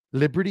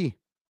liberty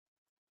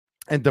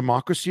and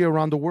democracy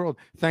around the world.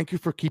 Thank you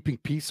for keeping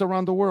peace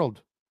around the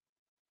world.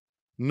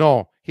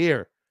 No,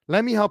 here,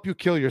 let me help you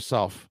kill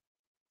yourself.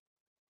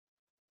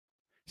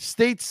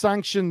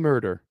 State-sanctioned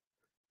murder.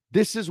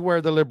 This is where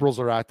the Liberals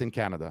are at in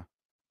Canada.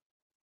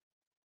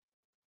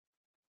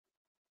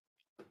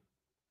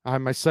 I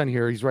have my son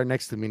here. He's right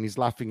next to me and he's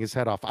laughing his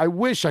head off. I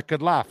wish I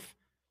could laugh.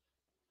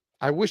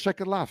 I wish I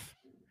could laugh.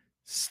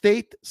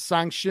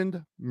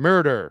 State-sanctioned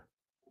murder.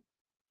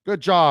 Good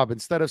job.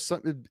 Instead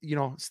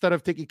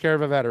of taking care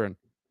of a veteran.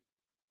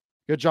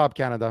 Good job,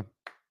 Canada.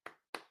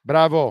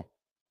 Bravo.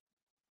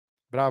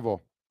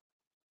 Bravo.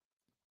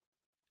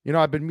 You know,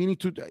 I've been meaning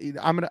to.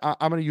 I'm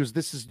gonna use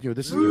this is new.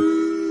 This is new.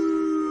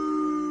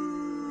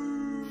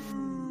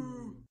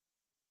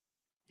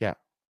 Yeah.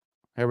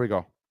 Here we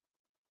go.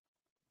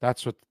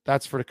 That's for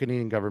the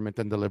Canadian government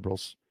and the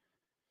Liberals,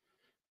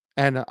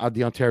 and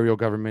the Ontario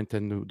government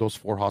and those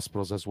 4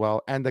 hospitals as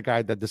well, and the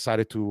guy that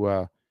decided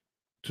to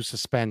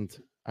suspend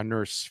a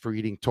nurse for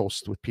eating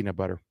toast with peanut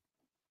butter.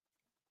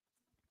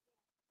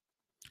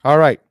 All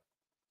right.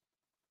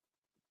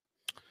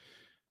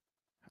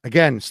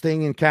 Again,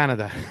 staying in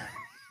Canada.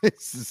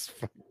 This is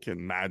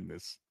fucking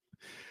madness.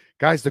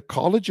 Guys, the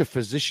College of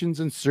Physicians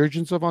and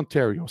Surgeons of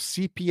Ontario,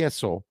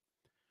 CPSO,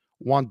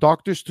 want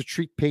doctors to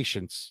treat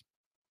patients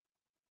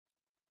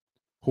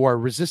who are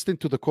resistant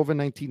to the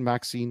COVID-19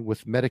 vaccine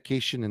with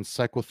medication and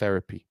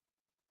psychotherapy.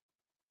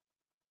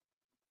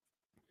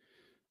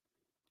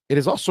 It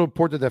is also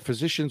important that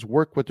physicians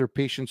work with their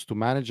patients to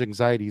manage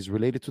anxieties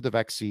related to the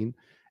vaccine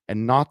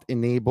and not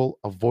enable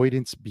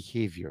avoidance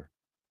behavior.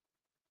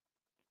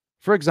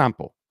 For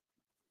example,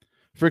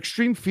 for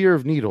extreme fear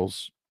of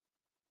needles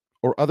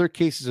or other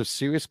cases of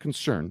serious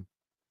concern,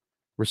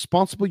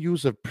 responsible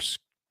use of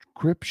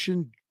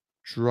prescription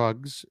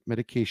drugs,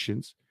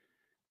 medications,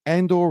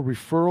 and/or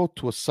referral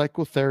to a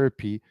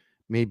psychotherapy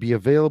may be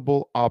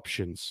available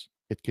options,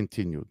 it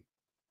continued.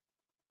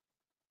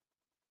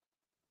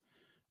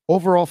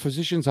 Overall,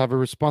 physicians have a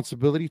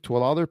responsibility to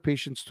allow their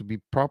patients to be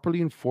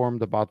properly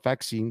informed about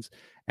vaccines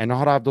and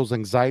not have those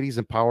anxieties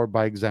empowered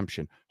by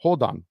exemption.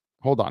 Hold on,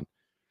 hold on.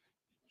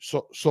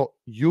 So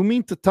you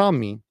mean to tell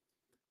me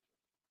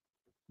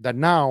that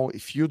now,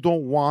 if you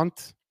don't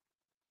want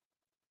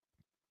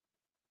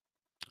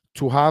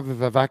to have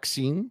a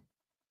vaccine,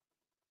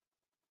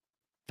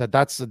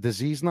 that's a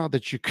disease now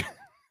that you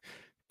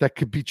that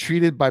could be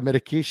treated by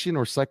medication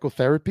or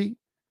psychotherapy?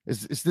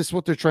 Is this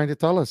what they're trying to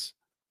tell us?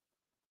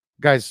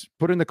 Guys,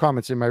 put in the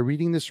comments, am I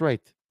reading this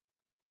right?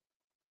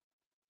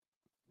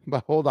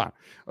 But hold on.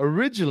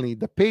 Originally,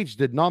 the page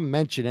did not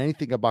mention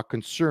anything about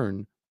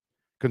concerns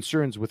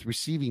with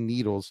receiving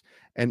needles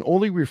and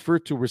only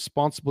referred to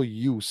responsible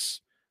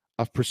use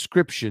of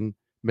prescription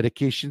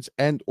medications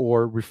and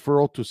or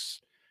referral to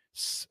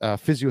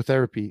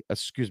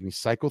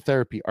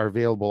psychotherapy are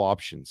available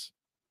options.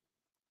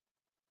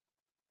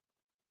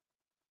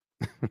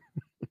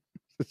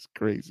 It's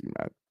crazy,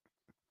 man.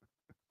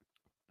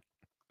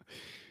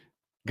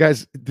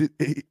 Guys,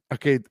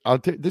 okay,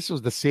 this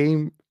was the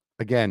same,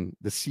 again,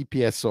 the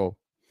CPSO,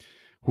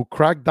 who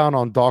cracked down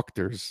on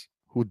doctors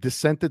who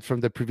dissented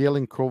from the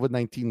prevailing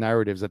COVID-19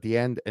 narratives at the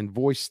end and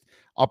voiced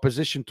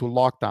opposition to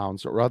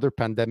lockdowns or other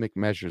pandemic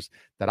measures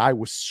that I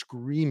was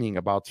screaming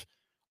about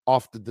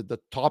off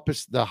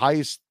the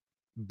highest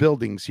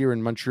buildings here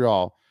in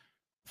Montreal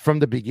from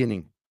the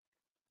beginning.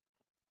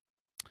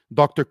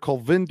 Dr.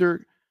 Kulvinder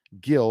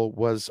Gill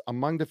was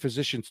among the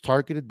physicians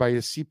targeted by the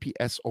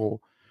CPSO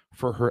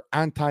for her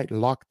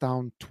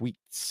anti-lockdown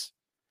tweets.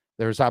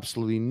 There is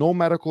absolutely no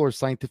medical or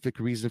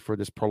scientific reason for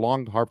this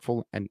prolonged,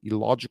 harmful, and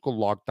illogical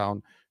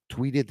lockdown,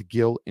 tweeted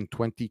Gill in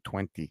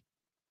 2020.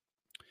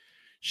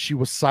 She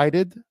was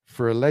cited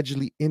for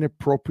allegedly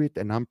inappropriate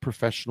and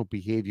unprofessional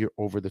behavior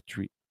over the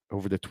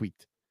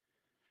tweet.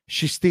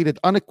 She stated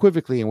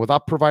unequivocally and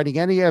without providing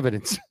any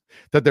evidence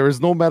that there is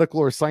no medical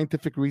or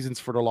scientific reasons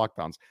for the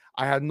lockdowns.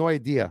 I had no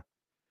idea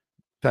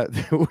that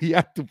we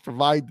had to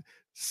provide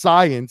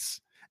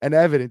science and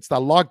evidence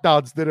that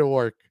lockdowns didn't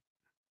work.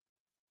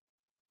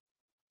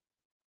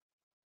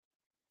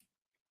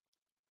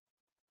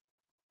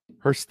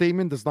 Her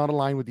statement does not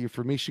align with the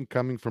information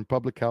coming from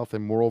public health,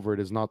 and moreover, it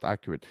is not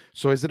accurate.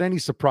 So is it any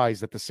surprise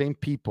that the same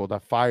people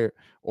that fired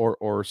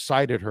or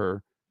cited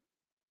her,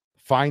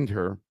 fined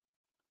her,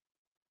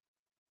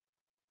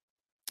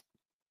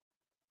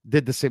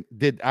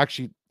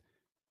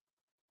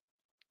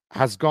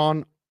 has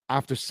gone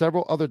after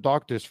several other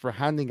doctors for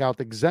handing out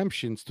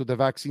exemptions to the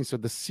vaccine? So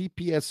the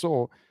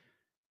CPSO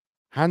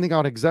handing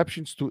out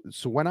exemptions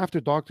went after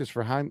doctors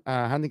for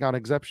handing out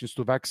exemptions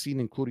to vaccine,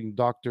 including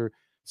Dr.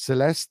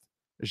 Celeste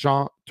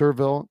Jean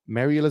Turville,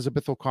 Mary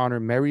Elizabeth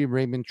O'Connor, Mary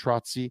Raymond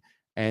Trotzy,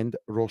 and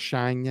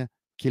Roshane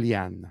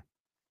Kilian.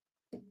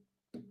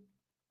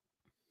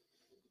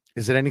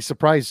 Is it any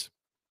surprise?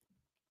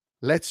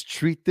 Let's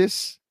treat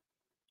this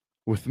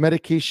with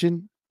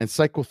medication and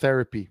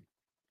psychotherapy.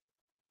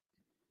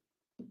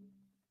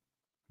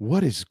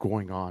 What is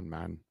going on,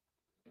 man?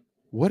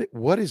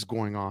 What is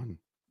going on?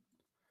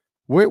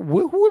 Who are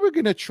we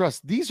going to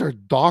trust? These are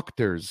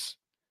doctors.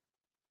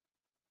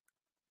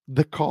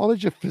 The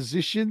College of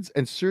Physicians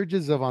and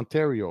Surgeons of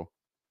Ontario.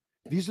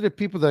 These are the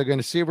people that are going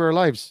to save our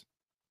lives.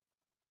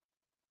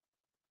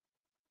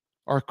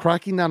 Are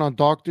cracking down on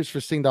doctors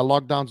for saying that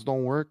lockdowns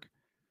don't work.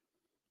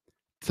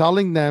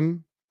 Telling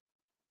them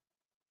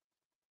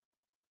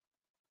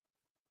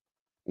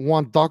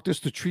want doctors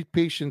to treat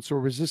patients who are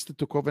resistant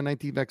to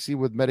COVID-19 vaccine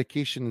with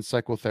medication and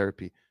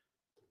psychotherapy.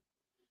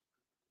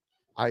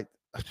 I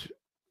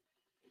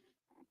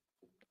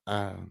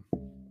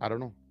don't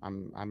know.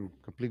 I'm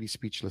completely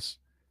speechless.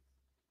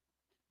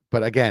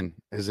 But again,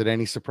 is it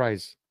any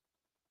surprise?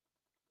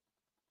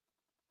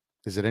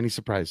 Is it any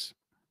surprise?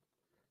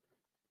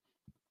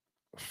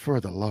 For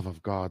the love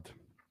of God.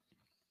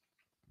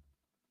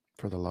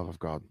 For the love of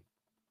God.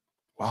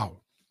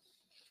 Wow.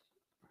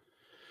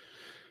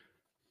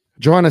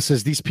 Joanna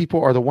says these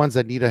people are the ones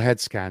that need a head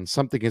scan.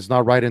 Something is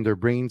not right in their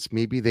brains.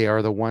 Maybe they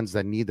are the ones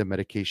that need the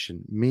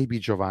medication. Maybe,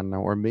 Giovanna,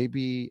 or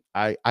maybe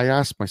I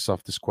ask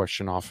myself this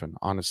question often,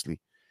 honestly.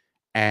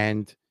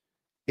 And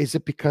is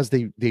it because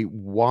they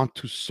want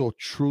to so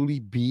truly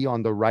be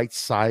on the right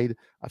side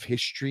of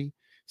history,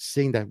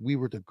 saying that we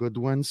were the good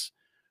ones?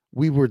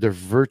 We were the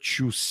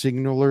virtue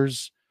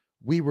signalers.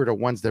 We were the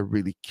ones that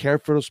really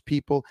cared for those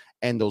people,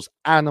 and those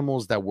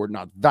animals that were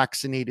not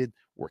vaccinated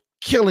were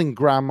killing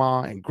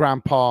grandma and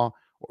grandpa,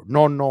 or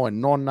nonno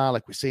and nonna,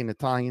 like we say in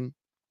Italian.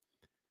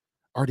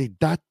 Are they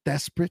that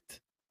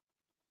desperate?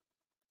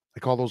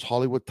 Like all those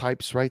Hollywood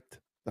types, right?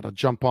 That'll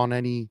jump on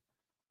any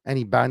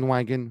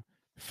bandwagon,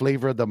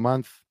 flavor of the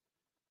month,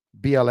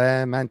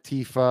 BLM,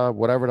 Antifa,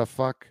 whatever the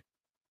fuck.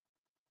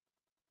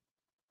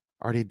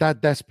 Are they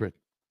that desperate?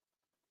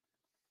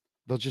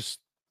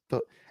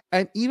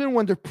 And even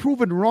when they're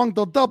proven wrong,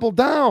 they'll double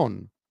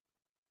down.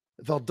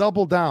 They'll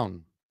double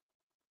down.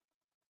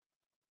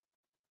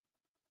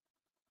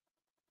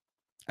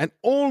 And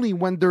only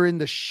when they're in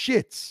the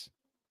shits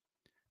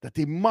that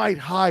they might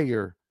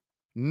hire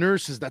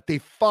nurses that they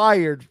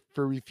fired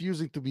for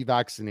refusing to be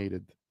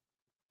vaccinated.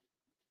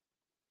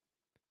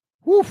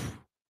 Whew.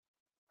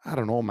 I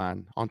don't know,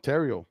 man.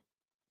 Ontario.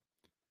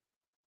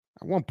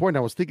 At one point, I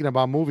was thinking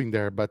about moving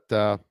there, but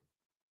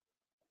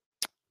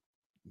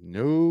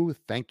no,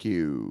 thank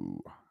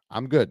you.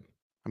 I'm good.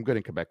 I'm good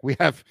in Quebec. We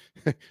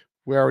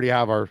already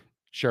have our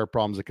share of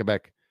problems in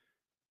Quebec.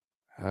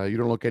 You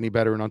don't look any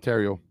better in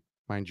Ontario,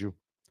 mind you.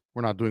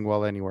 We're not doing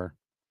well anywhere.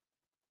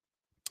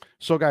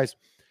 So, guys,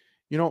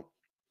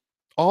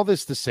 all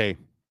this to say,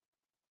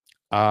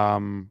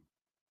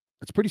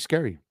 it's pretty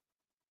scary.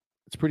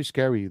 It's pretty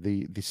scary,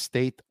 the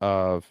state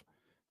of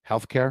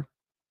healthcare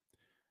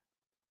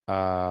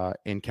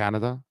in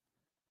Canada,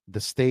 the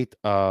state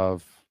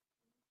of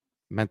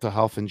mental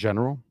health in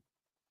general.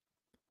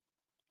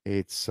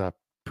 It's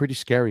pretty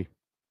scary,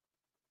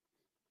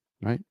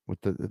 right? With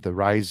the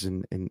rise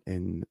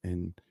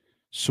in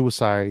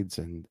suicides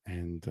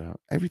and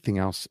everything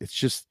else. It's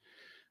just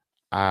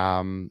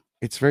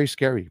it's very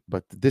scary.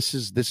 But this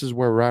is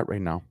where we're at right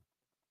now.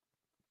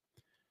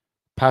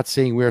 Pat's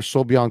saying we are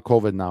so beyond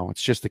COVID now.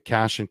 It's just a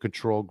cash and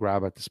control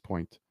grab at this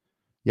point.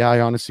 Yeah, I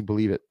honestly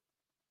believe it.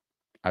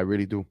 I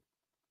really do.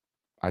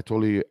 I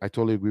totally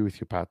agree with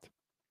you, Pat.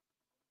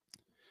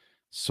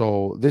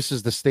 So this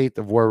is the state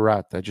of where we're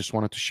at. I just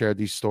wanted to share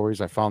these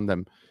stories. I found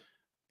them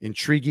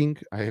intriguing.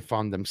 I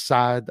found them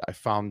sad. I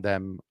found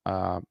them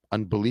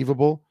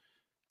unbelievable.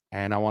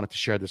 And I wanted to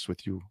share this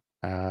with you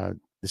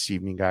this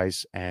evening,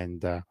 guys.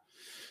 And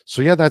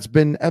so, yeah, that's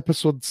been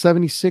episode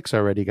 76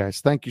 already,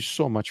 guys. Thank you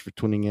so much for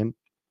tuning in.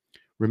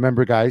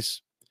 Remember,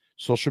 guys,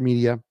 social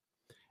media,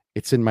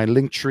 it's in my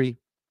link tree.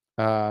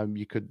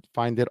 You could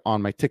find it on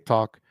my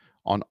TikTok,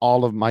 on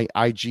all of my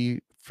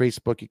IG,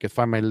 Facebook. You can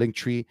find my link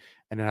tree,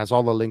 and it has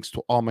all the links to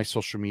all my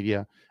social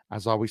media.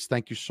 As always,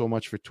 thank you so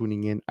much for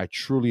tuning in. I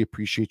truly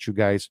appreciate you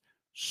guys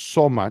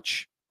so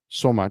much,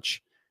 so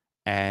much.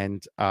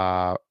 And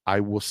I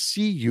will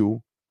see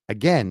you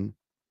again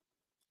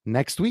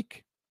next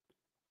week.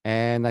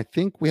 And I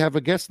think we have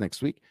a guest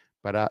next week,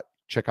 but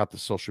check out the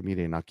social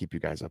media and I'll keep you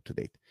guys up to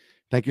date.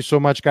 Thank you so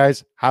much,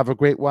 guys. Have a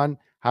great one.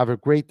 Have a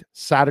great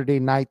Saturday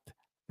night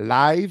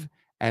live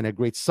and a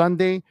great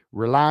Sunday.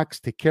 Relax.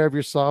 Take care of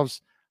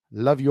yourselves.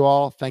 Love you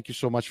all. Thank you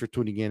so much for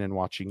tuning in and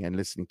watching and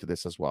listening to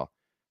this as well.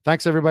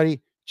 Thanks, everybody.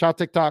 Ciao,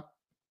 TikTok.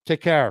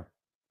 Take care.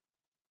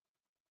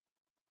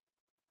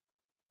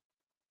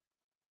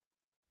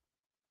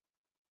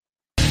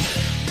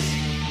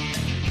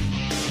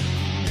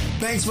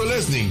 Thanks for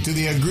listening to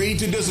the Agree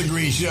to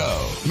Disagree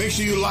show. Make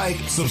sure you like,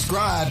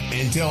 subscribe,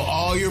 and tell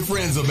all your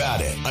friends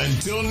about it.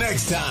 Until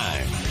next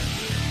time.